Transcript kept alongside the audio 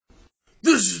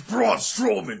This is Braun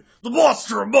Strowman, the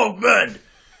monster among men,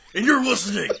 and you're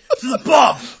listening to the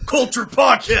Pop Culture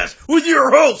Podcast with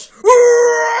your host, Rob!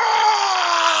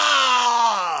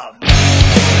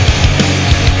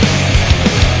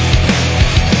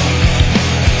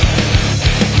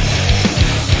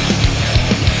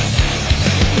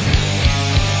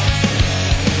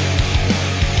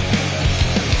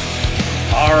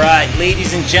 All right,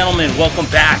 ladies and gentlemen, welcome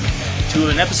back to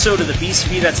an episode of the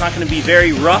BCB that's not going to be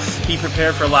very rough. Be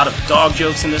prepared for a lot of dog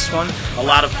jokes in this one, a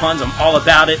lot of puns. I'm all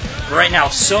about it. But right now,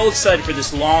 so excited for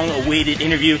this long-awaited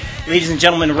interview. Ladies and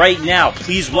gentlemen, right now,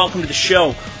 please welcome to the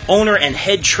show owner and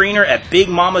head trainer at Big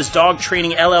Momma's Dog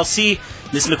Training LLC,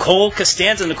 Miss Nicole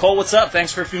Costanza. Nicole, what's up?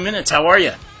 Thanks for a few minutes. How are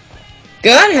you?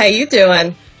 Good. How you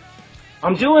doing?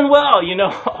 I'm doing well. You know,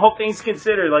 all things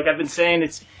considered. Like I've been saying,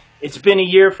 it's been a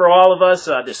year for all of us.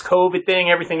 This COVID thing,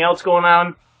 everything else going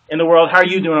on in the world. How are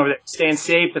you doing over there? Staying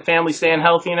safe? The family staying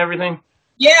healthy and everything?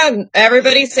 Yeah,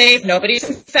 everybody's safe. Nobody's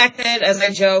infected, as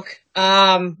I joke.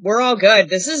 We're all good.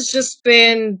 This has just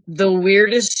been the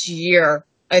weirdest year,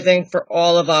 I think, for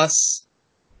all of us.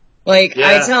 Like, Yeah.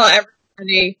 I tell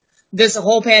everybody, this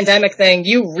whole pandemic thing,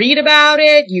 you read about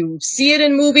it, you see it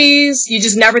in movies, you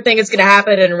just never think it's going to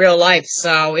happen in real life.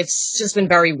 So it's just been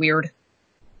very weird.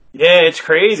 Yeah, it's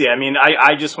crazy. I mean,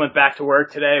 I just went back to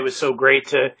work today. It was so great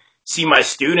to see my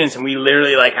students, and we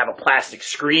literally like have a plastic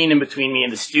screen in between me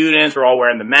and the students. We're all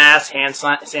wearing the mask, hand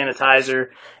sanitizer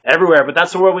everywhere. But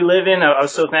that's the world we live in. I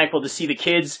was so thankful to see the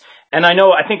kids. And I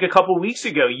think a couple of weeks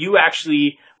ago, you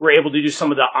actually were able to do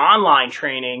some of the online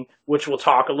training, which we'll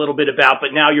talk a little bit about.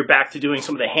 But now you're back to doing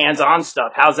some of the hands-on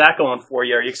stuff. How's that going for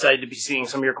you? Are you excited to be seeing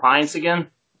some of your clients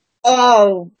again?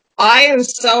 Oh, I am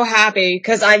so happy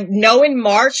because I know in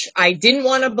March I didn't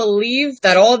want to believe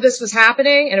that all of this was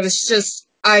happening, and it was just,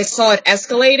 I saw it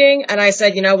escalating, and I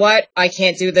said, you know what, I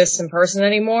can't do this in person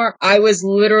anymore. I was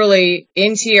literally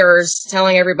in tears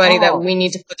telling everybody that we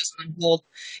need to put this on hold.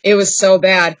 It was so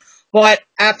bad. But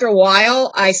after a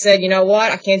while, I said, you know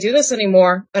what, I can't do this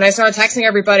anymore. And I started texting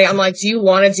everybody. I'm like, do you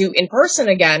want to do in person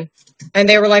again? And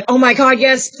they were like, oh my God,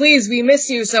 yes, please, we miss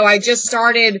you. So I just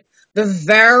started the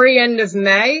very end of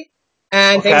May,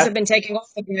 and things have been taking off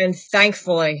again,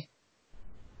 thankfully.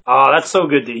 Oh, that's so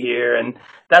good to hear. And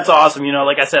that's awesome. You know,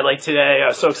 like I said, like today, I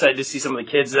was so excited to see some of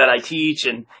the kids that I teach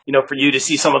and, you know, for you to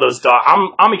see some of those dogs.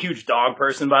 I'm a huge dog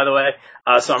person, by the way.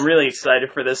 So I'm really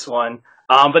excited for this one.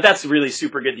 But that's really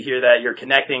super good to hear that you're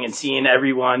connecting and seeing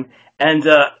everyone. And,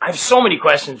 I have so many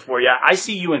questions for you. I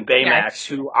see you in Baymax,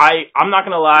 who I'm not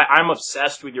going to lie, I'm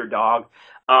obsessed with your dog.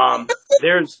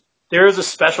 There's a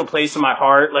special place in my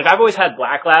heart. Like I've always had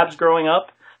black labs growing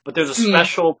up. But there's a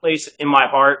special place in my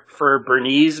heart for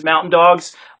Bernese mountain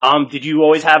dogs. Did you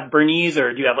always have Bernese,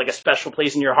 or do you have like a special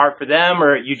place in your heart for them,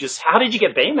 or how did you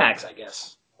get Baymax, I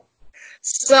guess?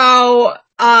 So,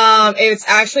 it's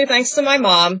actually thanks to my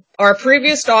mom. Our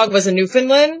previous dog was a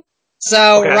Newfoundland.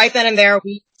 So right then and there,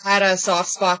 we had a soft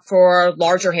spot for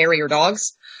larger, hairier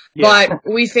dogs. Yeah.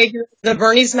 But we figured the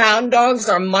Bernese mountain dogs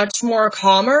are much more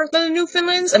calmer than the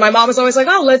Newfoundlands. And my mom was always like,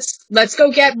 oh, let's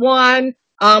go get one.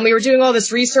 We were doing all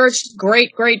this research,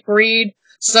 great breed.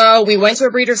 So we went to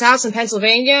a breeder's house in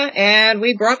Pennsylvania and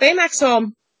we brought Baymax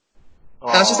home.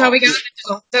 That's just how we got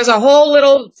it. There's a whole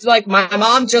little, like, my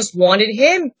mom just wanted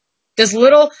him. This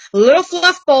little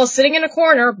fluff ball sitting in a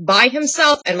corner by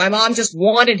himself, and my mom just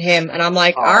wanted him. And I'm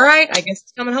like, all right, I guess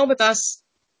he's coming home with us.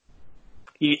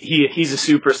 He's a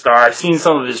superstar. I've seen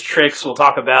some of his tricks. We'll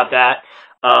talk about that,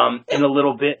 in a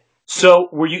little bit. So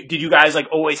did you guys like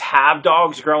always have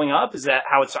dogs growing up? Is that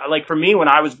how it's like for me when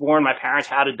I was born, my parents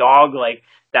had a dog like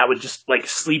that would just like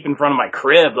sleep in front of my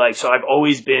crib. Like, so I've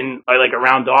always been like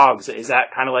around dogs. Is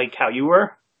that kind of like how you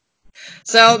were?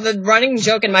 So the running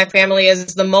joke in my family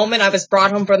is the moment I was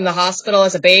brought home from the hospital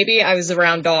as a baby, I was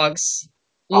around dogs.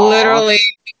 Literally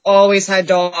always had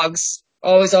dogs.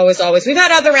 Always. We've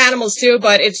had other animals too,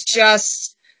 but it's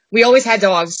just, we always had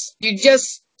dogs.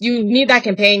 You need that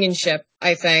companionship,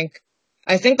 I think.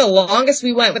 I think the longest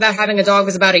we went without having a dog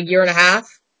was about a year and a half.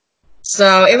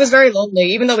 So it was very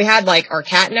lonely, even though we had like our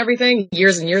cat and everything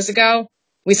years and years ago.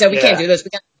 We said, we can't do this. We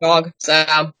got a dog.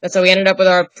 So that's how we ended up with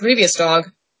our previous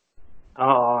dog.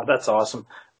 Oh, that's awesome.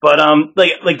 But,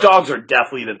 like dogs are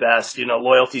definitely the best. You know,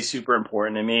 loyalty's super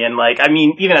important to me. And like, I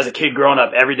mean, even as a kid growing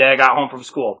up, every day I got home from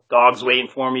school, dogs waiting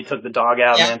for me, took the dog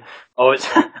out, man. Oh,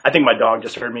 I think my dog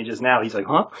just heard me just now. He's like,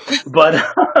 huh? But,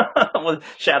 well,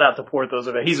 shout out to Porthos.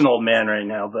 He's an old man right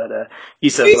now, but, he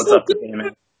says, what's up to me,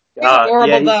 man?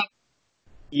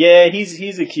 Yeah,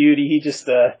 he's a cutie. He just,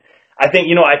 I think,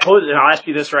 you know, and I'll ask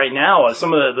you this right now.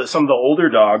 Some of the older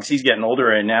dogs, he's getting older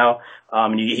right now.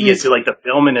 And he gets to like the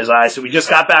film in his eyes. So we just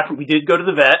got back we did go to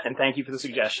the vet, and thank you for the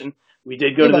suggestion. We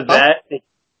did go to the vet.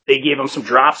 They gave him some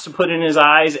drops to put in his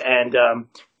eyes, and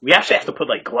we actually have to put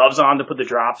like gloves on to put the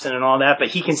drops in and all that, but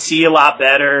he can see a lot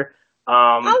better.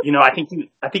 You know, I think he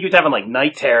was having like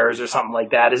night terrors or something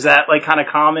like that. Is that like kind of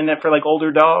common for like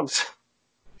older dogs?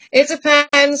 It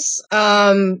depends.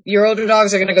 Your older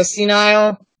dogs are going to go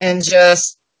senile and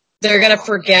they're going to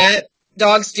forget.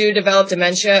 Dogs do develop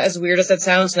dementia, as weird as that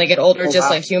sounds, when they get older,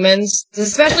 like humans.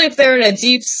 Especially if they're in a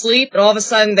deep sleep and all of a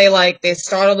sudden they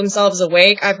startle themselves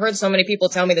awake. I've heard so many people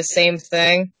tell me the same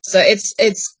thing. So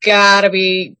it's gotta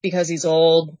be because he's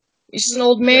old. He's just an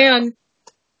old man.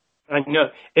 I know.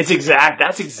 That's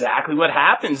exactly what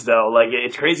happens though. Like,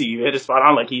 it's crazy. You hit a spot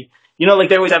on. Like like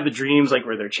they always have the dreams, like,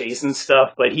 where they're chasing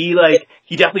stuff, but he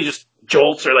definitely just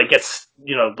jolts or like gets,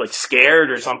 like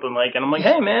scared or something, like, and I'm like,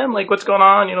 hey man, like, what's going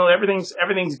on?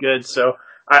 Everything's good. So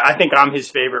I think I'm his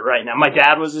favorite right now. My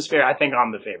dad was his favorite. I think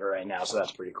I'm the favorite right now. So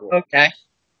that's pretty cool. Okay.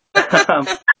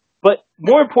 But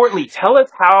more importantly, tell us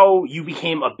how you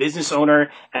became a business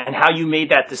owner and how you made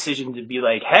that decision to be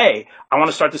like, hey, I want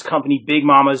to start this company, Big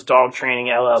Mama's Dog Training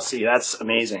LLC. That's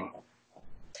amazing.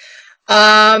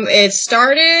 It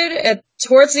started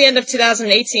towards the end of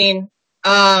 2018.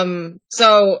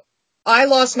 So I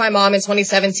lost my mom in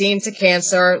 2017 to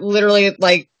cancer. Literally,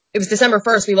 like, it was December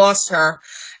 1st we lost her.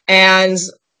 And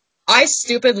I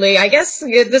guess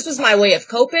this was my way of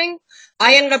coping.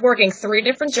 I ended up working 3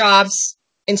 different jobs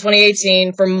in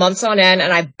 2018 for months on end,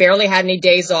 and I barely had any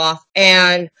days off.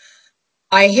 And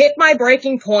I hit my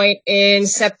breaking point in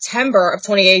September of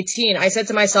 2018. I said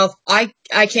to myself, I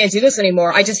can't do this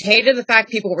anymore. I just hated the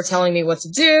fact people were telling me what to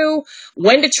do,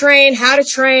 when to train, how to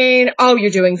train. Oh,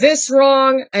 you're doing this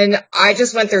wrong. And I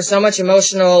just went through so much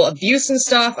emotional abuse and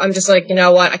stuff. I'm just like, you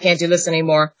know what? I can't do this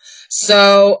anymore.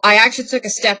 So I actually took a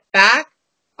step back.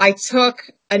 I took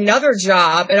another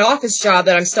job, an office job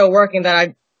that I'm still working,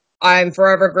 that I'm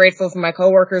forever grateful for my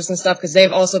coworkers and stuff, because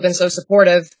they've also been so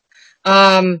supportive.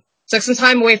 Took some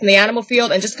time away from the animal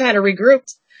field and just kind of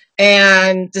regrouped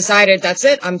and decided, that's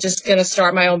it. I'm just going to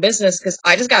start my own business, because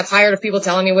I just got tired of people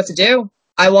telling me what to do.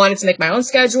 I wanted to make my own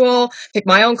schedule, pick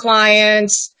my own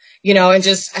clients, and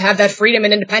just have that freedom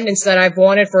and independence that I've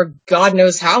wanted for God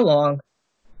knows how long.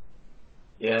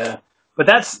 Yeah. But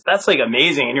that's like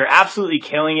amazing, and you're absolutely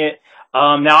killing it.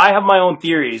 Now I have my own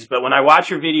theories, but when I watch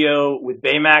your video with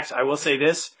Baymax, I will say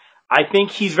this. I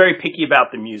think he's very picky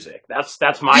about the music.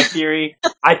 That's my theory.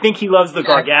 I think he loves the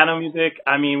Gargano music.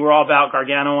 I mean, we're all about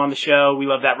Gargano on the show. We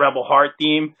love that Rebel Heart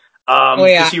theme.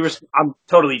 I'm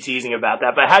totally teasing about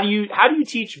that. But how do you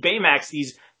teach Baymax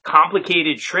these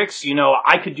complicated tricks?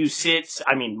 I could do sits.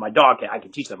 I mean, my dog, I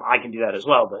can teach them. I can do that as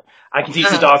well, but I can teach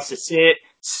the dogs to sit,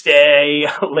 stay,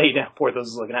 lay down. Porthos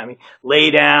is looking at me. Lay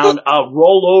down.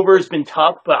 Roll over has been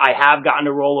tough, but I have gotten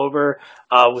to roll over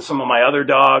with some of my other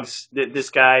dogs. This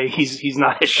guy, he's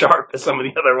not as sharp as some of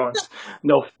the other ones.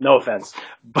 No offense,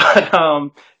 but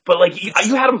like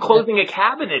you had him closing a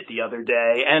cabinet the other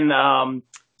day, and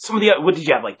some of the, what did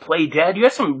you have, like Play Dead? You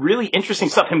had some really interesting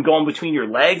stuff, him going between your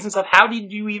legs and stuff. How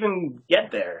did you even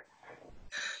get there?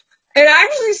 It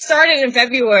actually started in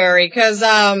February, because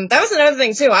that was another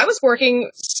thing too. I was working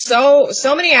so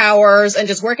many hours and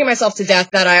just working myself to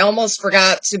death that I almost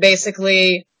forgot to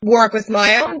basically work with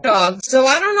my own dog. So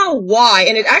I don't know why.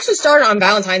 And it actually started on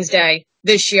Valentine's Day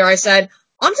this year. I said,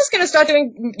 I'm just going to start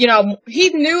doing, he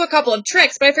knew a couple of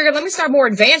tricks, but I figured, let me start more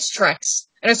advanced tricks.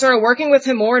 And I started working with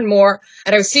him more and more,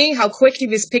 and I was seeing how quick he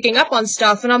was picking up on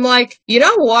stuff, and I'm like, you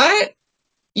know what?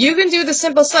 You can do the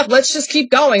simple stuff. Let's just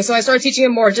keep going. So I started teaching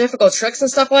him more difficult tricks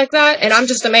and stuff like that, and I'm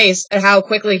just amazed at how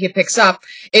quickly he picks up.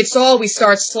 We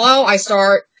start slow. I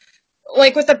start,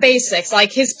 like, with the basics,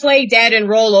 like his play dead and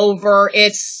roll over.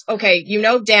 It's, okay,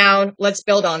 down, let's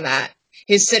build on that.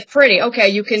 His sit pretty. Okay,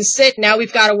 you can sit. Now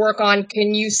we've got to work on,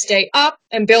 can you stay up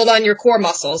and build on your core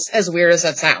muscles, as weird as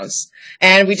that sounds.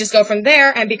 And we just go from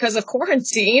there. And because of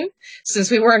quarantine,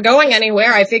 since we weren't going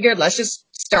anywhere, I figured, let's just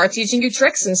start teaching you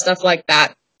tricks and stuff like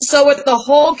that. So with the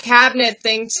whole cabinet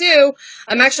thing too,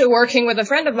 I'm actually working with a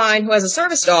friend of mine who has a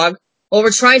service dog. Well,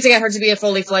 we're trying to get her to be a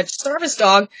fully fledged service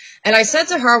dog. And I said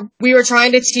to her, we were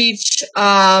trying to teach,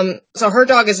 so her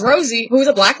dog is Rosie, who's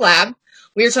a black lab.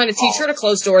 We were trying to teach her to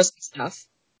close doors and stuff.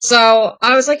 So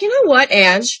I was like, you know what,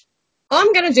 Ange?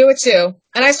 I'm going to do it too.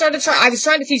 And I was trying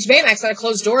to teach Baymax how to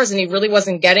close doors, and he really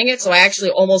wasn't getting it. So I actually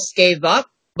almost gave up,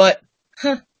 but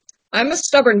I'm a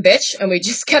stubborn bitch, and we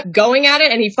just kept going at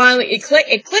it. And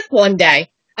it clicked one day,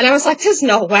 and I was like, there's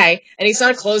no way. And he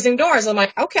started closing doors. I'm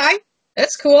like, okay,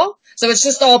 that's cool. So it's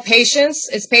just all patience.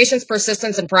 It's patience,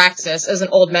 persistence, and practice, as an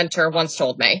old mentor once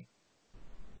told me.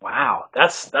 Wow,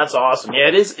 that's awesome. Yeah,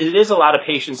 it is a lot of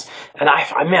patience, and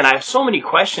man, I have so many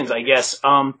questions. I guess.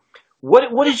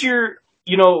 What is your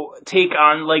take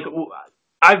on like?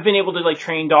 I've been able to like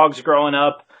train dogs growing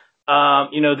up.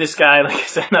 This guy, like I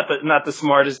said, not the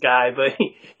smartest guy, but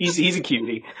he's a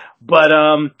cutie. But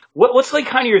what's like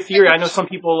kind of your theory? I know some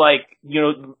people like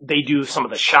they do some of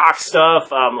the shock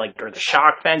stuff, like or the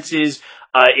shock fences.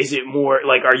 Is it more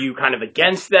like, are you kind of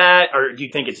against that, or do you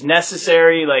think it's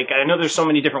necessary? Like, I know there's so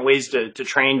many different ways to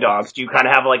train dogs. Do you kind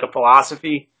of have like a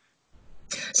philosophy?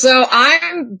 So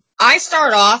I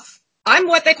start off, I'm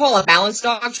what they call a balanced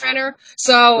dog trainer.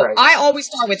 So Right. I always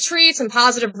start with treats and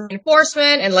positive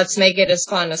reinforcement and let's make it as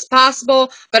fun as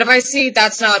possible. But if I see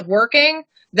that's not working,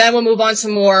 then we'll move on to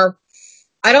more,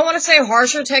 I don't want to say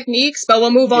harsher techniques, but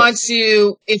we'll move Yeah. on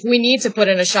to, if we need to put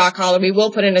in a shock collar, we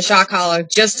will put in a shock collar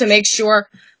just to make sure.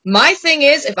 My thing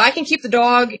is, if I can keep the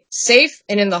dog safe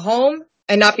and in the home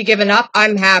and not be given up,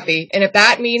 I'm happy. And if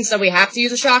that means that we have to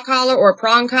use a shock collar or a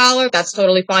prong collar, that's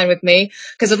totally fine with me,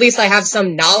 because at least I have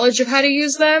some knowledge of how to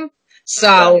use them.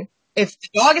 So Right. if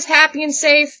the dog is happy and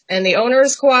safe and the owner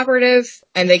is cooperative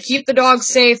and they keep the dog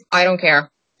safe, I don't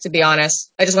care, to be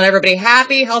honest. I just want everybody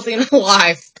happy, healthy, and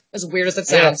alive. As weird as it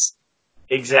Yeah. sounds.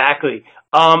 Exactly.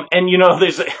 And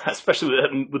there's especially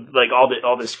with like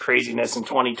all this craziness in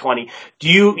 2020. Do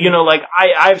you like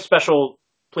I have special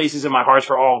places in my heart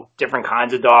for all different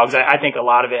kinds of dogs. I think a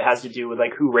lot of it has to do with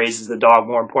like who raises the dog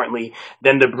more importantly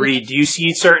than the breed. Do you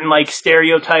see certain like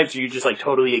stereotypes, or are you just like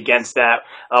totally against that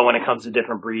when it comes to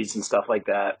different breeds and stuff like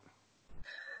that?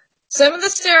 Some of the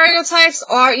stereotypes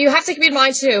are, you have to keep in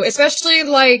mind too, especially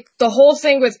like the whole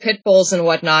thing with pit bulls and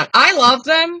whatnot. I love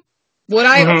them. Would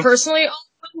I Hmm. personally own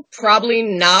one? Probably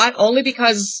not, only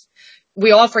because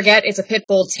we all forget it's a pit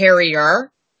bull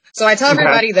terrier. So I tell Okay.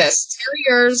 everybody this,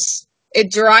 terriers,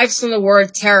 it derives from the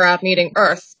word terra, meaning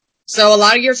earth. So a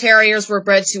lot of your terriers were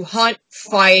bred to hunt,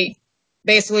 fight,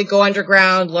 basically go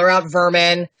underground, lure out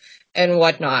vermin, and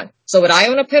whatnot. So would I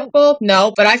own a pit bull?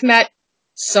 No, but I've met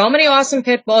so many awesome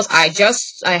pit bulls. I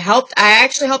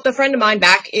actually helped a friend of mine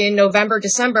back in November,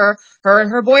 December. Her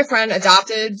and her boyfriend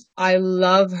adopted, I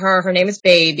love her. Her name is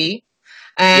Baby.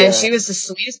 And Yeah. she was the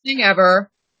sweetest thing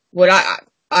ever.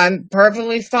 I'm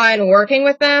perfectly fine working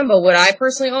with them, but would I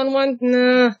personally own one?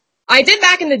 Nah. I did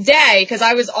back in the day, because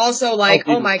I was also Oh, like, oh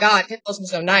beautiful. my god, pit bulls are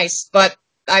so nice. But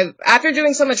after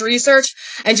doing so much research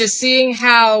and just seeing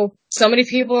how so many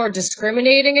people are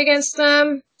discriminating against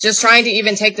them, just trying to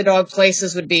even take the dog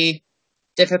places would be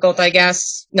difficult, I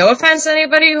guess. No offense to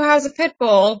anybody who has a pit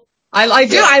bull. Yeah.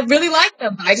 I really like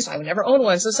them, but I would never own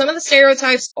one. So some of the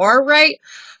stereotypes are right,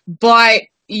 but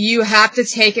you have to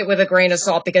take it with a grain of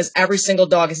salt because every single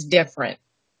dog is different.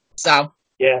 So,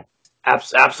 Yeah,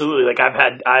 absolutely. Like I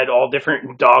had all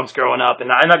different dogs growing up,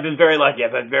 and I've been very lucky.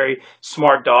 I've had very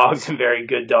smart dogs and very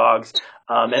good dogs.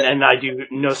 And I do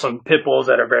know some pit bulls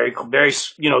that are very,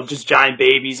 just giant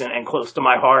babies and close to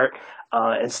my heart,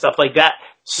 and stuff like that.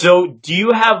 So do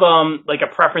you have, like a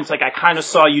preference? Like I kind of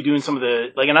saw you doing some of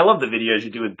the, like, and I love the videos you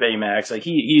do with Baymax. Like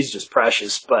he's just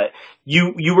precious, but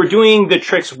you were doing the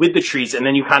tricks with the treats, and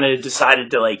then you kind of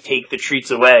decided to like take the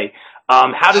treats away.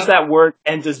 How does that work?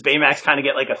 And does Baymax kind of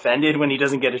get like offended when he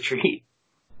doesn't get a treat?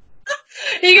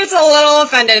 he gets a little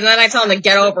offended, and then I tell him to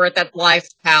get over it. That's life,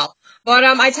 pal. But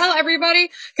I tell everybody,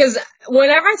 because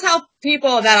whenever I tell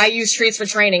people that I use treats for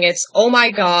training, it's, oh my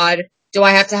god, do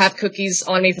I have to have cookies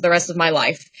on me for the rest of my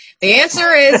life? The answer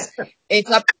is,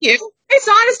 it's up to you. It's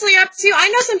honestly up to you. I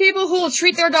know some people who will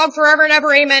treat their dog forever and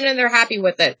ever, amen, and they're happy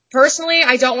with it. Personally,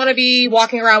 I don't want to be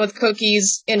walking around with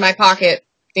cookies in my pocket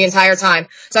the entire time.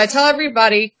 So I tell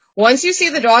everybody, once you see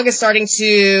the dog is starting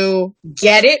to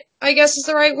get it, I guess is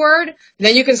the right word,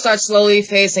 then you can start slowly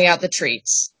phasing out the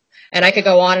treats. And I could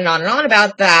go on and on and on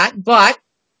about that, but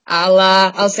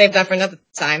I'll save that for another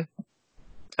time.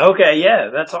 Okay, yeah,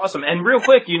 that's awesome. And real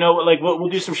quick, like we'll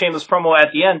do some shameless promo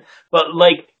at the end, but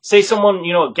like say someone,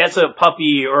 gets a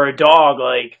puppy or a dog,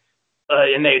 like,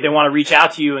 and they want to reach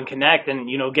out to you and connect and,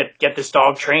 get this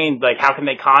dog trained, like how can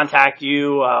they contact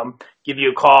you, give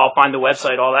you a call, find the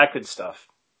website, all that good stuff?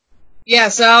 Yeah,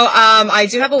 so I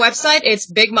do have a website. It's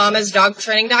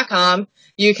bigmamasdogtraining.com.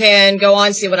 You can go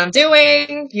on, see what I'm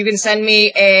doing. You can send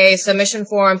me a submission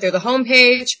form through the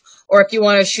homepage. Or if you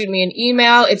want to shoot me an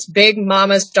email, it's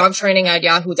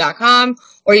bigmamasdogtraining@yahoo.com.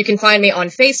 Or you can find me on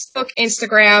Facebook,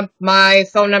 Instagram. My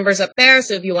phone number's up there,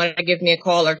 so if you want to give me a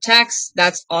call or text,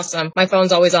 that's awesome. My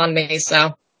phone's always on me,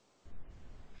 so.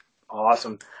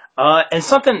 Awesome. And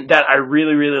something that I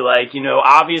really, really like,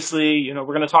 obviously, we're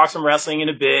going to talk some wrestling in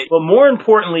a bit, but more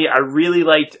importantly, I really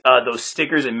liked, those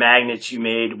stickers and magnets you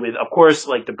made with, of course,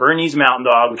 like the Bernese Mountain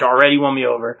Dog, which already won me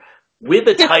over, with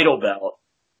a title belt,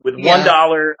 with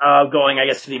 $1 going, I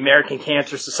guess, to the American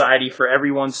Cancer Society for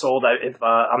everyone sold, if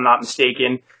I'm not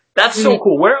mistaken. That's so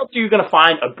cool. Where else are you going to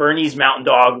find a Bernese Mountain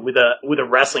Dog with a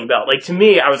wrestling belt? Like, to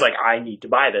me, I was like, I need to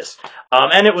buy this.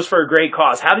 And it was for a great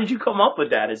cause. How did you come up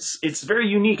with that? It's very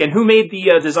unique. And who made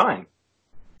the design?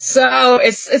 So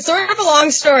it's sort of a long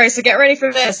story, so get ready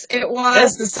for this. It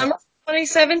was the summer of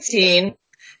 2017,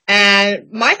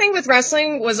 and my thing with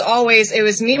wrestling was always, it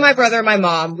was me, my brother, and my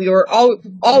mom. We were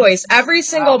always, every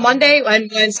single Monday, when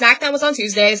SmackDown was on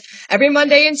Tuesdays, every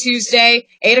Monday and Tuesday,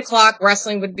 8 o'clock,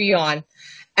 wrestling would be on.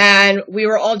 And we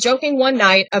were all joking one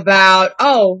night about,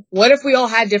 oh, what if we all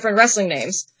had different wrestling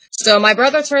names? So my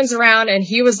brother turns around and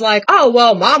he was like, oh,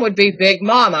 well, Mom would be Big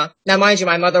Mama. Now, mind you,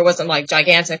 my mother wasn't like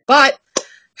gigantic, but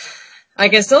I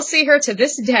can still see her to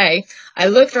this day. I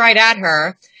looked right at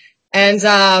her,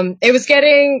 and it was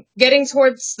getting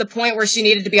towards the point where she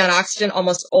needed to be on oxygen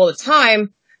almost all the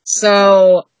time.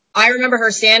 So I remember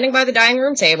her standing by the dining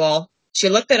room table. She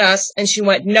looked at us and she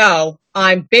went, no,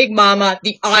 I'm Big Mama,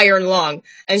 the Iron Lung.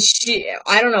 And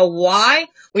I don't know why,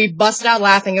 we busted out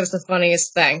laughing. It was the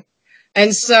funniest thing.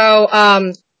 And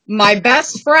so, my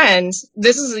best friend,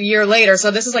 this is a year later,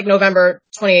 so this is like November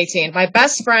 2018. My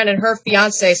best friend and her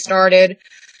fiance started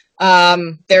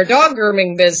their dog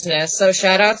grooming business. So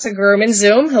shout out to Groom and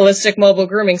Zoom, Holistic Mobile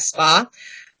Grooming Spa.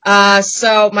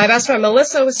 So my best friend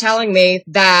Melissa was telling me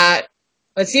that,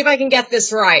 let's see if I can get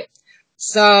this right.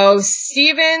 So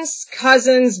Steven's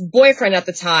cousin's boyfriend at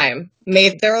the time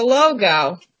made their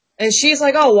logo. And she's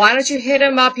like, oh, why don't you hit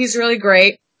him up? He's really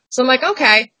great. So I'm like,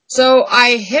 okay. So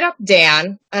I hit up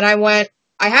Dan and I went,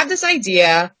 I have this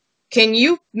idea. Can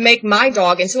you make my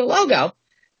dog into a logo?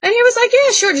 And he was like,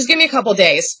 yeah, sure. Just give me a couple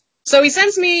days. So he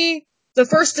sends me the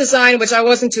first design, which I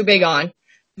wasn't too big on.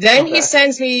 Then he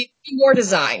sends me more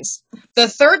designs. The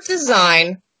third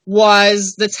design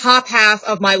was the top half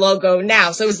of my logo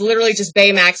now. So it was literally just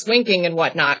Baymax winking and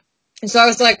whatnot. And so I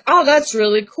was like, oh, that's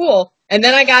really cool. And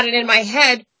then I got it in my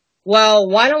head, well,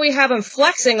 why don't we have him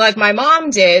flexing like my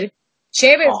mom did?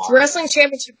 Wrestling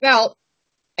championship belt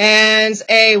and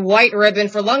a white ribbon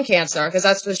for lung cancer, because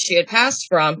that's what she had passed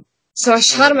from. So I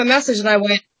shot him a message and I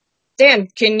went, Dan,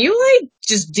 can you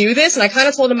just do this? And I kind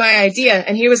of told him my idea,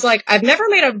 and he was like, I've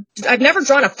never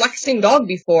drawn a flexing dog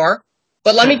before,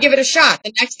 but let me give it a shot.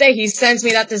 The next day he sends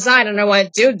me that design and I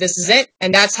went, dude, this is it.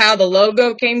 And that's how the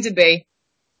logo came to be.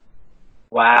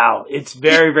 Wow, it's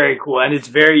very, very cool, and it's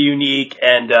very unique,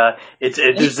 and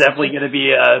there's definitely going to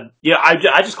be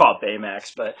I just call it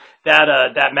Baymax, but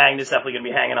that magnet's definitely going to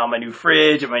be hanging on my new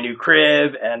fridge and my new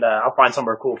crib, and I'll find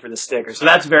somewhere cool for the sticker. So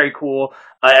that's very cool.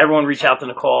 Everyone reach out to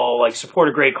Nicole, support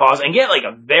a great cause, and get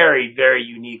a very, very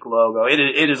unique logo.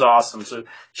 It is awesome. So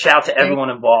shout out to everyone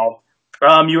involved.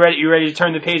 You ready to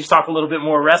turn the page, talk a little bit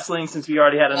more wrestling, since we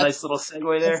already had a nice little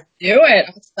segue there? Let's do it.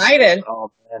 I'm excited.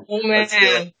 Oh man. Let's do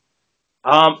it.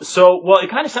 It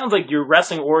kind of sounds like your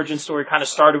wrestling origin story kind of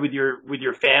started with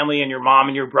your family and your mom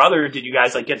and your brother. Did you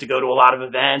guys get to go to a lot of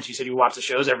events? You said you watch the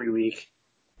shows every week.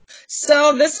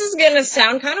 So this is going to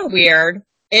sound kind of weird.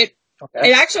 It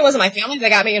actually wasn't my family that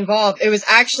got me involved. It was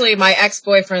actually my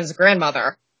ex-boyfriend's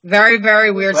grandmother. Very, very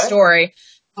weird story.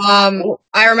 Cool.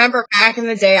 I remember back in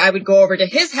the day, I would go over to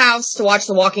his house to watch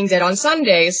The Walking Dead on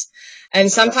Sundays. And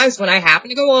sometimes when I happened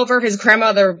to go over, his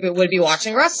grandmother would be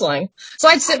watching wrestling. So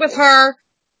I'd sit with her,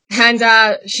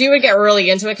 and she would get really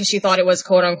into it because she thought it was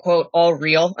quote unquote all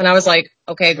real. And I was like,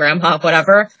 okay, grandma,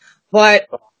 whatever. But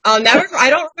I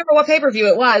don't remember what pay-per-view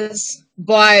it was,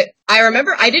 but I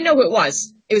remember I didn't know who it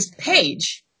was. It was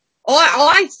Paige. All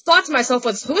I thought to myself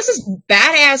was, who is this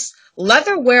badass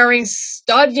leather-wearing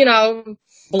stud,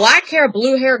 black hair,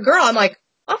 blue hair girl? I'm like,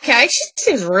 okay, she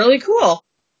seems really cool.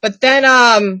 But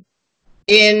then,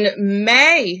 in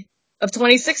May of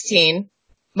 2016,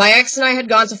 my ex and I had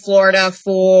gone to Florida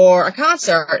for a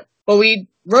concert, but we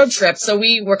road tripped. So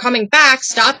we were coming back,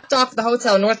 stopped off at the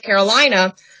hotel in North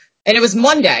Carolina, and it was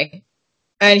Monday.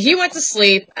 And he went to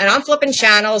sleep, and I'm flipping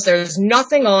channels. There's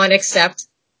nothing on except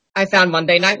I found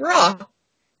Monday Night Raw.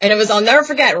 And it was, I'll never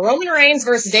forget, Roman Reigns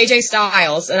versus AJ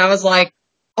Styles. And I was like,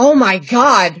 oh my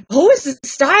God, who is this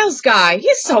Styles guy?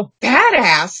 He's so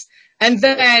badass. And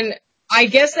then I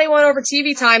guess they went over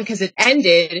TV time because it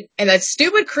ended, and that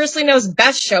stupid Chrisley Knows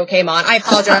Best show came on. I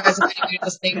apologize if anybody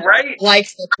listening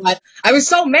likes it, but I was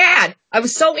so mad. I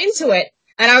was so into it.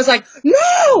 And I was like,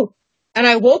 no! And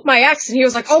I woke my ex, and he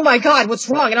was like, oh my God, what's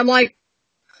wrong? And I'm like,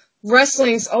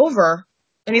 wrestling's over.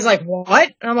 And he's like,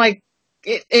 what? And I'm like,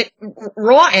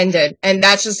 Raw ended. And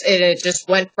that's just, it just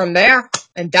went from there.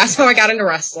 And that's how I got into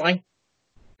wrestling.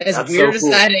 As weird as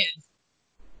that is.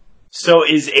 So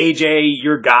is AJ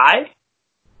your guy?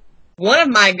 One of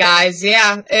my guys,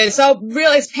 yeah. So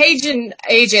really, it's Paige and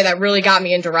AJ that really got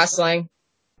me into wrestling.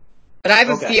 But I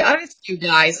have a few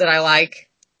guys that I like.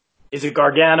 Is it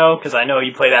Gargano? Because I know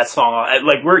you play that song.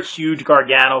 Like, we're huge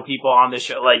Gargano people on this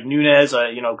show. Like, Nunez,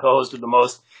 co-hosted the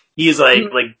most. He is like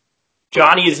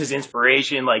Johnny is his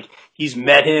inspiration. Like, he's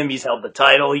met him. He's held the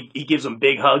title. He gives him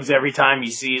big hugs every time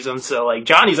he sees him. So, like,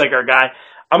 Johnny's like our guy.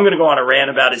 I'm going to go on a rant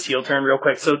about his heel turn real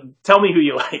quick. So tell me who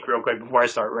you like real quick before I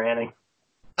start ranting.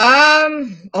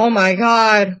 Oh my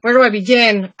God. Where do I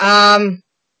begin?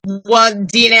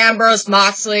 Dean Ambrose,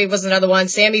 Moxley was another one.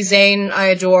 Sami Zayn, I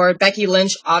adored. Becky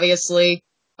Lynch, obviously.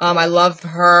 I love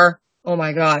her. Oh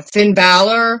my God. Finn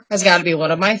Balor has got to be one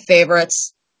of my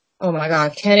favorites. Oh my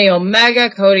God. Kenny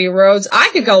Omega, Cody Rhodes. I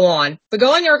could go on, but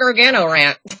go on your Gargano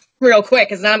rant real quick,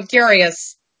 because I'm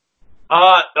curious.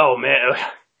 Oh man.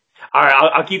 All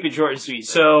right, I'll keep it short and sweet.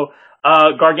 So,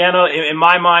 Gargano, in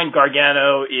my mind,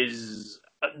 Gargano is,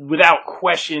 without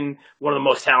question, one of the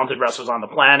most talented wrestlers on the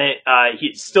planet.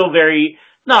 He's still very,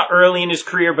 not early in his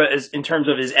career, but in terms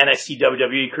of his NXT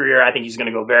WWE career, I think he's going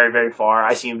to go very, very far.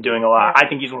 I see him doing a lot. I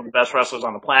think he's one of the best wrestlers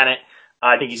on the planet.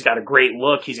 I think he's got a great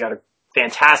look. He's got a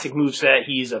fantastic moveset.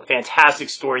 He's a fantastic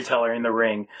storyteller in the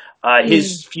ring.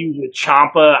 His feud with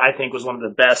Ciampa, I think, was one of the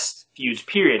best feuds,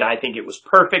 period. I think it was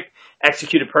perfect,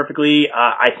 executed perfectly.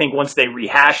 I think once they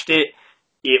rehashed it,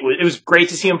 it was great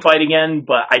to see him fight again,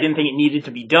 but I didn't think it needed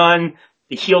to be done.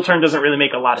 The heel turn doesn't really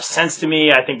make a lot of sense to me.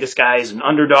 I think this guy is an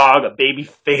underdog, a baby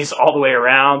face all the way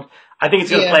around. I think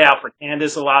it's going to play out for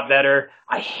Candice a lot better.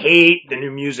 I hate the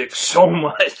new music so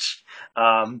much.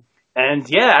 And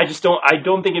yeah, I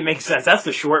don't think it makes sense. That's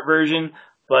the short version.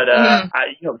 But,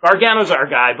 Gargano's our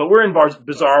guy, but we're in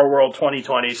Bizarre World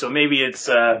 2020, so maybe it's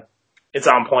on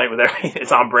point with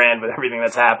it's on brand with everything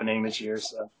that's happening this year,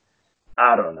 so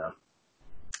I don't know.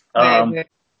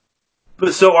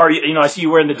 But so are you, I see you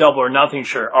wearing the Double or Nothing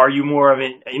shirt. Are you more of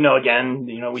an, again,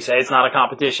 we say it's not a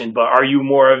competition, but are you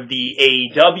more of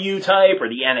the AEW type or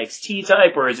the NXT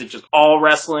type, or is it just all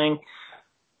wrestling?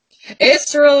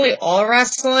 It's really all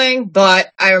wrestling,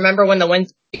 but I remember when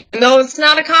even though it's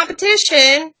not a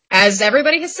competition, as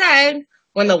everybody has said,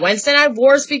 when the Wednesday Night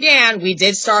Wars began, we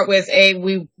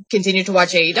continued to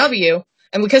watch AEW,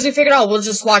 and because we figured, we'll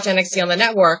just watch NXT on the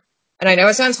network, and I know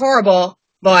it sounds horrible,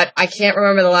 but I can't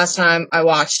remember the last time I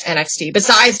watched NXT,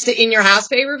 besides the In Your House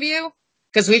pay-per-view,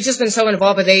 because we've just been so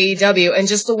involved with AEW, and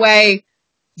just the way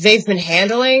they've been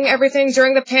handling everything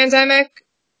during the pandemic,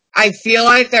 I feel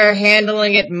like they're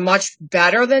handling it much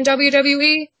better than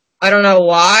WWE. I don't know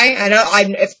why.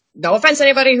 No offense to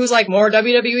anybody who's like more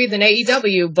WWE than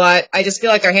AEW, but I just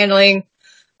feel like they're handling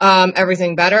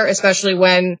everything better, especially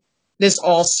when this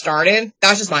all started.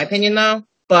 That's just my opinion though.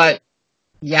 But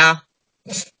yeah.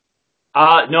 No,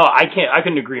 I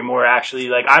couldn't agree more, actually.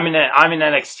 Like, I'm an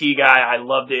NXT guy. I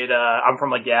loved it. I'm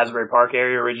from, like, the Asbury Park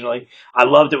area originally. I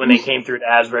loved it when they came through to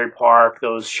Asbury Park,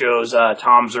 those shows,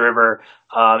 Tom's River.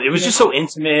 It was just so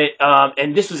intimate.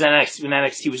 And this was NXT, when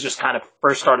NXT was just kind of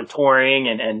first started touring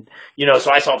and,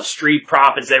 so I saw the Street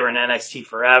Profits. They were in NXT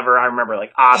forever. I remember,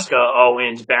 like, Asuka,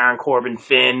 Owens, Baron Corbin,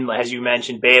 Finn, as you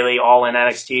mentioned, Bayley, all in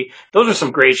NXT. Those are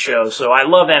some great shows. So I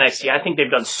love NXT. I think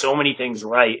they've done so many things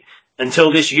right.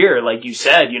 Until this year, like you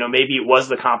said, maybe it was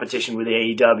the competition with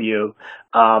AEW.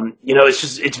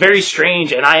 It's very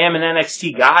strange, and I am an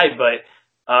NXT guy, but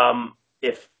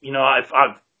if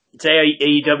I say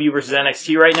AEW versus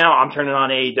NXT right now, I'm turning on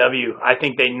AEW. I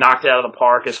think they knocked it out of the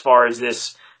park as far as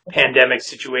this pandemic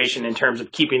situation in terms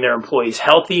of keeping their employees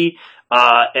healthy,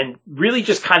 and really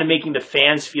just kind of making the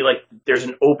fans feel like there's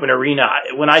an open arena.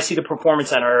 When I see the Performance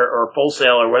Center or Full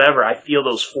Sail or whatever, I feel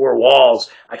those four walls.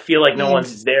 I feel like no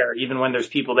one's there, even when there's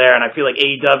people there. And I feel like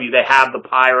AEW, they have the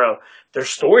pyro. Their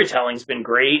storytelling's been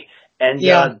great, and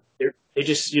they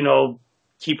just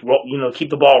keep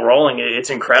the ball rolling. It's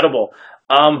incredible.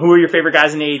 Who are your favorite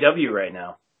guys in AEW right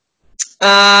now?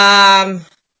 I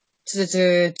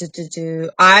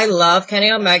love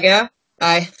Kenny Omega.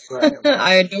 I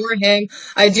adore him.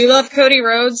 I do love Cody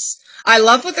Rhodes. I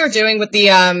love what they're doing with the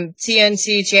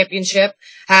TNT Championship,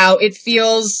 how it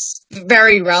feels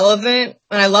very relevant.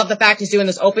 And I love the fact he's doing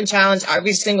this open challenge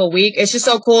every single week. It's just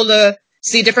so cool to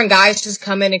see different guys just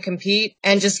come in and compete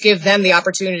and just give them the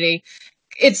opportunity.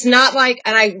 It's not like,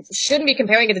 and I shouldn't be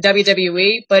comparing it to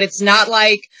WWE, but it's not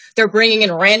like they're bringing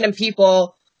in random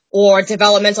people or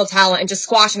developmental talent and just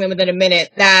squashing them within a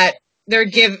minute. That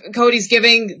Cody's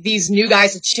giving these new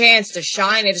guys a chance to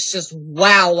shine. It's just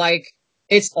wow, like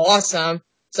it's awesome.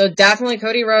 So definitely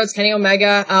Cody Rhodes, Kenny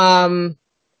Omega,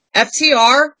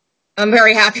 FTR. I'm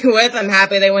very happy with. I'm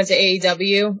happy they went to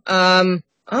AEW.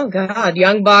 Oh God,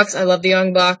 Young Bucks. I love the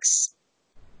Young Bucks.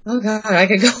 Oh god, I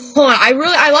could go on.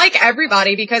 I like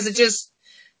everybody because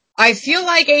I feel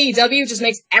like AEW just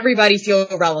makes everybody feel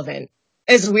relevant.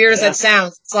 As weird as it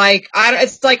sounds. It's like, I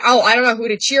don't know who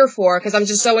to cheer for because I'm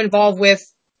just so involved with,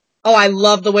 I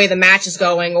love the way the match is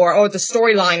going or the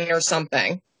storyline or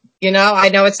something. You know, I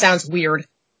know it sounds weird.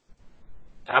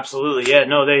 Absolutely, yeah.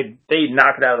 No, they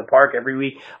knock it out of the park every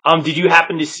week. Did you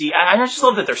happen to see? I just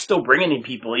love that they're still bringing in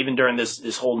people even during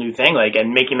this whole new thing, like,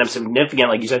 and making them significant,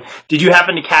 like you said. Did you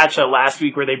happen to catch last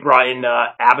week where they brought in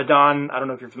Abaddon? I don't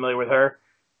know if you're familiar with her.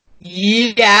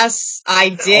 Yes, I Oh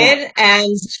my! did,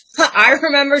 and I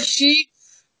remember she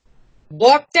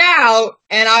walked out,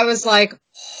 and I was like,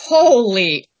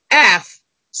 holy F.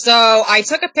 So I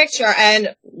took a picture,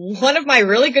 and one of my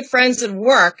really good friends at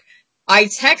work, I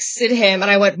texted him,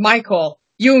 and I went, Michael,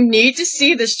 you need to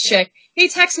see this chick. He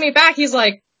texted me back, he's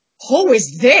like, who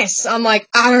is this? I'm like,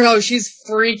 I don't know, she's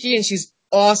freaky, and she's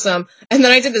awesome. And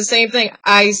then I did the same thing.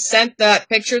 I sent that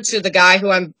picture to the guy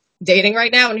who I'm dating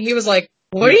right now, and he was like,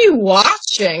 what are you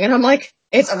watching? And I'm like,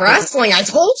 it's wrestling, I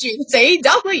told you, it's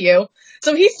AEW.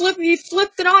 So he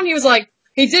flipped it on. He was like,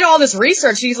 he did all this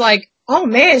research. He's like, oh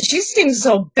man, she seems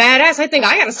so badass. I think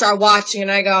I gotta start watching.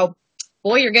 And I go,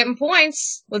 boy, you're getting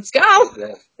points. Let's go.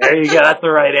 There you go. That's the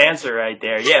right answer right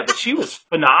there. Yeah, but she was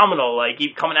phenomenal. Like,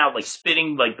 coming out, like,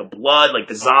 spitting, like, the blood, like,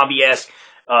 the zombie-esque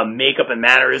makeup and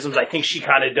mannerisms. I think she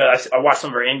kind of does. I watched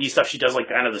some of her indie stuff. She does, like,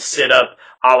 kind of the sit-up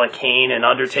a la Kane and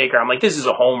Undertaker. I'm like, this is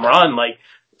a home run. Like,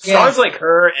 Yeah. stars like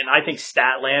her and I think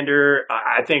Statlander,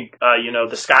 I think,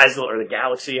 the sky's or the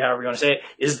galaxy, however you want to say it,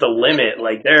 is the limit.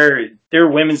 Like, their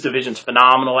women's division's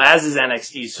phenomenal, as is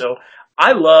NXT. So,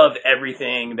 I love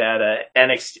everything that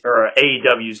NXT or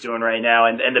AEW is doing right now,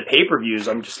 and the pay-per-views.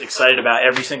 I'm just excited about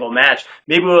every single match.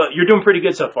 Maybe you're doing pretty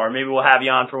good so far. Maybe we'll have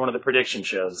you on for one of the prediction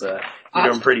shows. You're I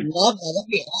doing pretty. love that.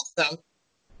 That'd be awesome.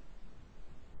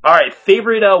 All right,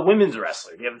 favorite women's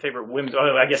wrestler. Do you have a favorite women's?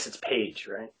 Oh, I guess it's Paige,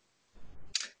 right?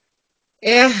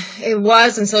 Yeah, it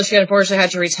was until she unfortunately had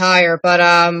to retire. But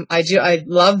I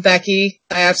love Becky.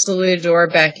 I absolutely adore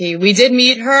Becky. We did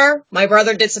meet her. My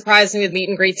brother did surprise me with meet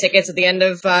and greet tickets at the end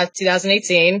of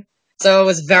 2018. So I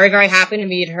was very, very happy to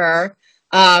meet her.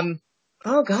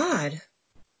 Oh God.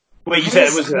 Wait, That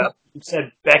is, you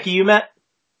said Becky you met?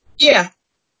 yeah.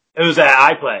 It was at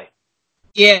iPlay.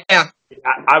 Yeah.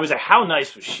 I was like, how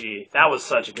nice was she? That was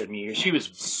such a good meeting. She was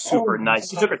super nice.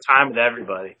 She took her time with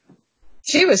everybody.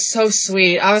 She was so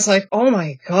sweet. I was like, oh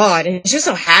my God. And she's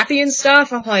so happy and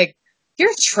stuff. I'm like,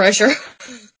 you're a treasure.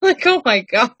 Like, oh my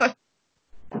God.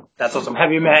 That's awesome.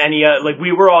 Have you met any, like,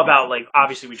 we were all about, like,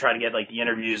 obviously we try to get, like, the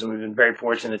interviews, and we've been very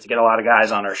fortunate to get a lot of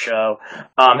guys on our show.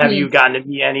 Have you gotten to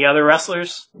meet any other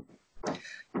wrestlers?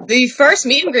 The first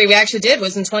meet and greet we actually did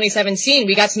was in 2017.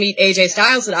 We got to meet AJ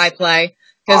Styles at iPlay.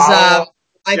 Oh,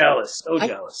 I, jealous. So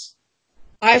jealous.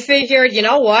 I figured, you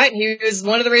know what? He was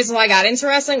one of the reasons why I got into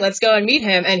wrestling. Let's go and meet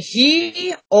him. And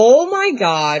he, oh my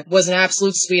God, was an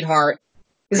absolute sweetheart.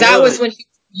 Because that was when he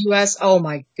was US. Oh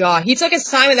my God. He took his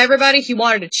time with everybody. He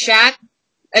wanted to chat,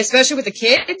 especially with the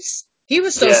kids. He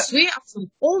was so sweet. I was like,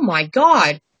 oh my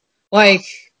God. Like,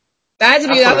 that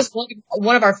was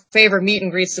one of our favorite meet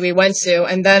and greets that we went to.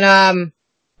 And then,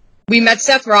 we met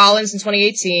Seth Rollins in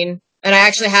 2018, and I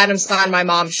actually had him sign my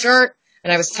mom's shirt,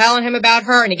 and I was telling him about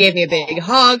her, and he gave me a big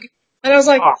hug, and I was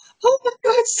like, oh my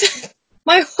God, Seth,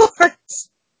 my heart,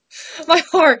 my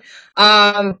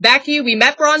heart. Becky, we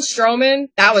met Braun Strowman.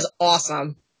 That was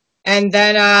awesome. And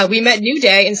then, we met New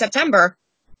Day in September,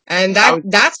 and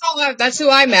that's who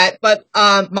I met. But,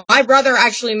 my brother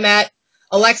actually met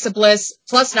Alexa Bliss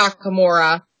plus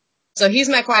Nakamura, so he's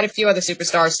met quite a few other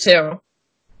superstars too.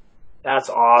 That's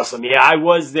awesome. Yeah, I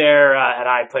was there at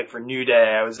iPlay for New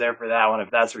Day. I was there for that one.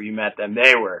 If that's where you met them,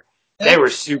 they were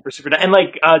super, super nice. And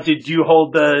like, did you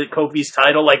hold the Kofi's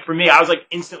title? Like for me, I was like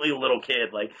instantly a little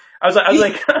kid. Like I was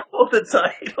like, hold the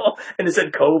title, and it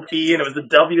said Kofi, and it was the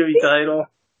WWE title.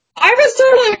 I was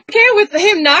totally okay with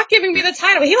him not giving me the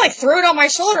title. He like threw it on my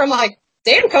shoulder. I'm like,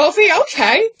 damn, Kofi,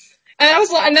 okay. And I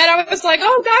was like,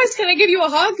 oh guys, can I give you a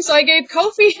hug? So I gave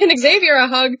Kofi and Xavier a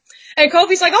hug. And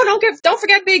Kofi's like, oh, don't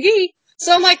forget Big E.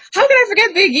 So I'm like, how can I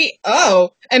forget Big E? Oh,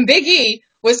 and Big E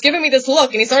was giving me this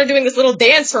look, and he started doing this little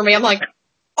dance for me. I'm like,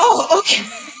 oh, okay.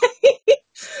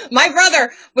 My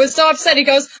brother was so upset. He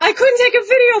goes, I couldn't take a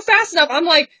video fast enough. I'm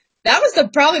like, that was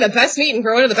probably the best meet and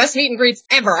greet, one of the best meet and greets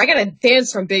ever. I got a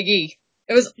dance from Big E.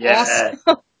 It was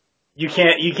awesome. You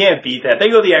can't beat that. They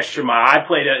go the extra mile. I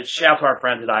played a shout to our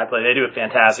friends at iPlay. They do a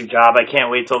fantastic job. I can't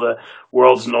wait till the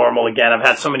world's normal again. I've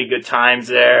had so many good times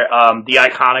there. The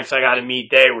Iconics I got to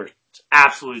meet, they were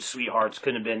absolute sweethearts.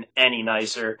 Couldn't have been any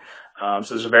nicer. So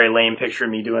there's a very lame picture of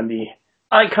me doing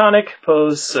iconic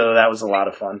pose. So that was a lot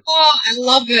of fun. Oh, I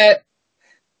love it.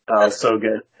 Oh, so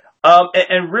good.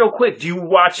 And real quick, do you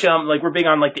watch, like we're big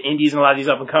on like the indies and a lot of these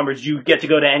up and comers. Do you get to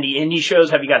go to any indie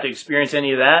shows? Have you got to experience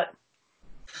any of that?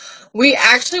 We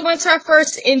actually went to our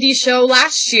first indie show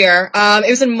last year. It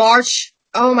was in March.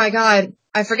 Oh my God.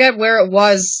 I forget where it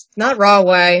was. Not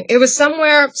Rahway. It was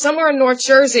somewhere in North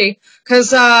Jersey.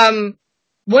 Cause,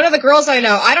 one of the girls I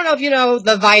know, I don't know if you know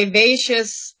the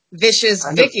vicious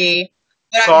Vicky,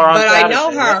 but I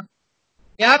know her.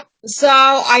 Yep. So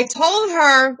I told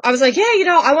her, I was like, yeah,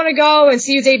 I want to go and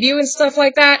see you debut and stuff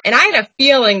like that. And I had a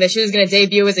feeling that she was going to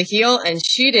debut as a heel, and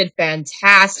she did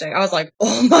fantastic. I was like,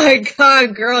 oh my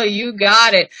God, girl, you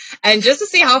got it. And just to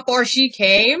see how far she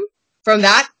came from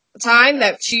that time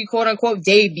that she quote unquote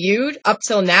debuted up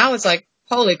till now, it's like,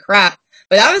 holy crap.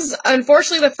 But that was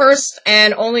unfortunately the first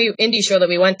and only indie show that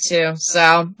we went to.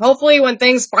 So hopefully when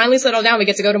things finally settle down, we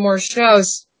get to go to more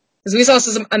shows. Because we saw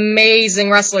some amazing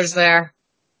wrestlers there.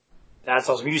 That's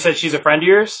awesome. You said she's a friend of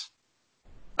yours?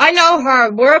 I know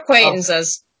her. We're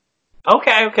acquaintances. Oh.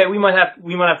 Okay. We might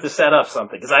have to set up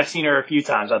something because I've seen her a few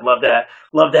times. I'd love to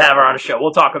have her on a show.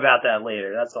 We'll talk about that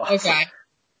later. That's awesome. Okay.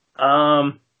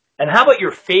 And how about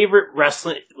your favorite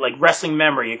wrestling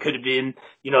memory? It could have been,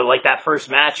 like that first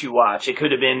match you watched. It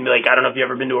could have been like, I don't know if you've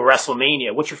ever been to a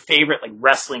WrestleMania. What's your favorite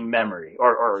wrestling memory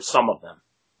or some of them?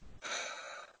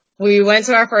 We went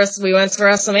to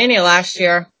WrestleMania last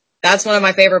year. That's one of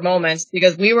my favorite moments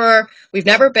because we've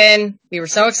never been. We were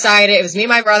so excited. It was me,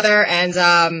 my brother,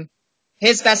 and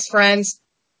his best friends,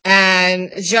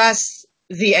 and just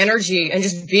the energy and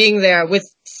just being there with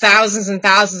thousands and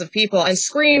thousands of people and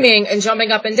screaming and jumping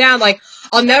up and down. Like,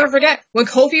 I'll never forget when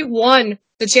Kofi won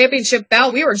the championship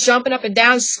belt, we were jumping up and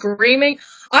down screaming.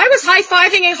 I was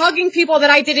high-fiving and hugging people that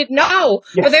I didn't know.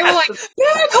 But they were like,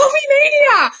 yeah, Kofi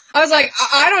Mania! I was like,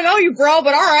 I don't know you, bro,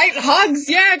 but alright, hugs,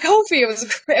 yeah, Kofi.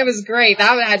 It was great.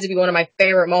 That had to be one of my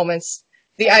favorite moments.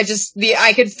 I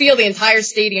could feel the entire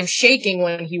stadium shaking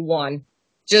when he won.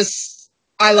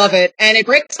 I love it. And it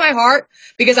breaks my heart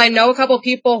because I know a couple of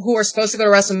people who are supposed to go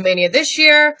to WrestleMania this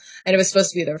year, and it was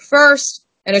supposed to be their first.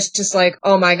 And it's just like,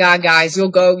 oh my God, guys,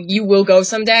 you will go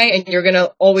someday, and you're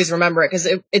gonna always remember it because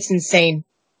it's insane.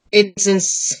 It's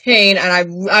insane,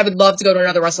 and I would love to go to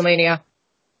another WrestleMania.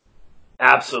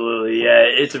 Absolutely, yeah,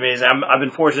 it's amazing. I've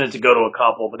been fortunate to go to a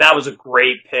couple, but that was a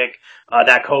great pick.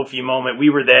 That Kofi moment, we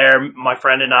were there. My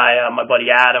friend and I, my buddy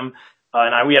Adam,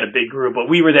 we had a big group, but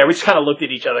we were there. We just kind of looked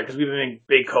at each other because we've been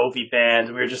big Kofi fans.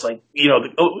 And we were just like,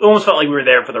 almost felt like we were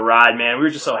there for the ride, man. We were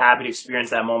just so happy to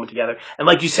experience that moment together. And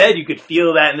like you said, you could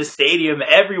feel that in the stadium.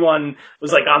 Everyone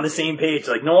was like on the same page.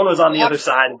 Like no one was on the other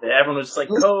side of it. Everyone was just like,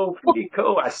 Kofi.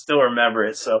 I still remember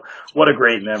it. So what a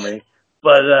great memory.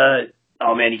 But,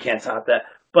 oh man, you can't top that.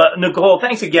 But Nicole,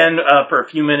 thanks again for a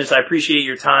few minutes. I appreciate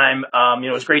your time.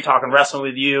 It was great talking wrestling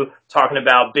with you, talking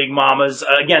about Big Mommas.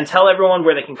 Again, tell everyone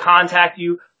where they can contact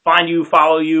you, find you,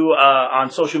 follow you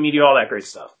on social media, all that great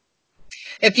stuff.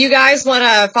 If you guys want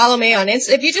to follow me on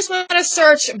if you just want to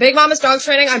search Big Mommas Dog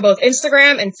Training on both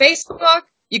Instagram and Facebook,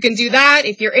 you can do that.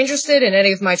 If you're interested in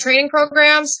any of my training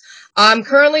programs, I'm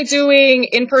currently doing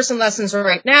in-person lessons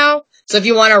right now. So if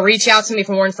you want to reach out to me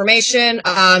for more information,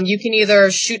 you can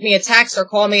either shoot me a text or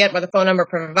call me at the phone number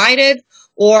provided,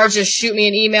 or just shoot me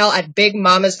an email at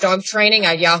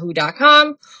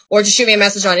bigmamasdogtraining@yahoo.com, or just shoot me a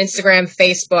message on Instagram,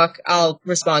 Facebook. I'll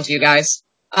respond to you guys.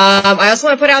 I also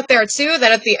want to put out there too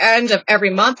that at the end of every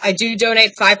month, I do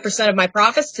donate 5% of my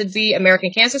profits to the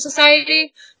American Cancer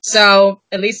Society. So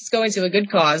at least it's going to a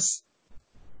good cause.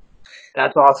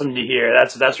 That's awesome to hear.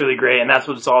 That's really great, and that's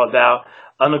what it's all about.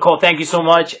 Nicole, thank you so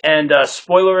much. And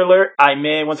spoiler alert,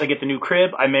 once I get the new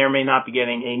crib, I may or may not be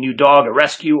getting a new dog, a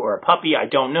rescue, or a puppy. I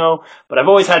don't know. But I've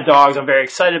always had dogs. I'm very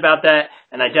excited about that.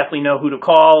 And I definitely know who to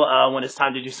call when it's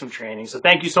time to do some training. So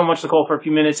thank you so much, Nicole, for a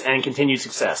few minutes, and continued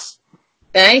success.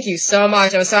 Thank you so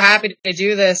much. I was so happy to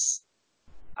do this.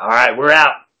 All right, we're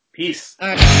out. Peace. All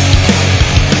right.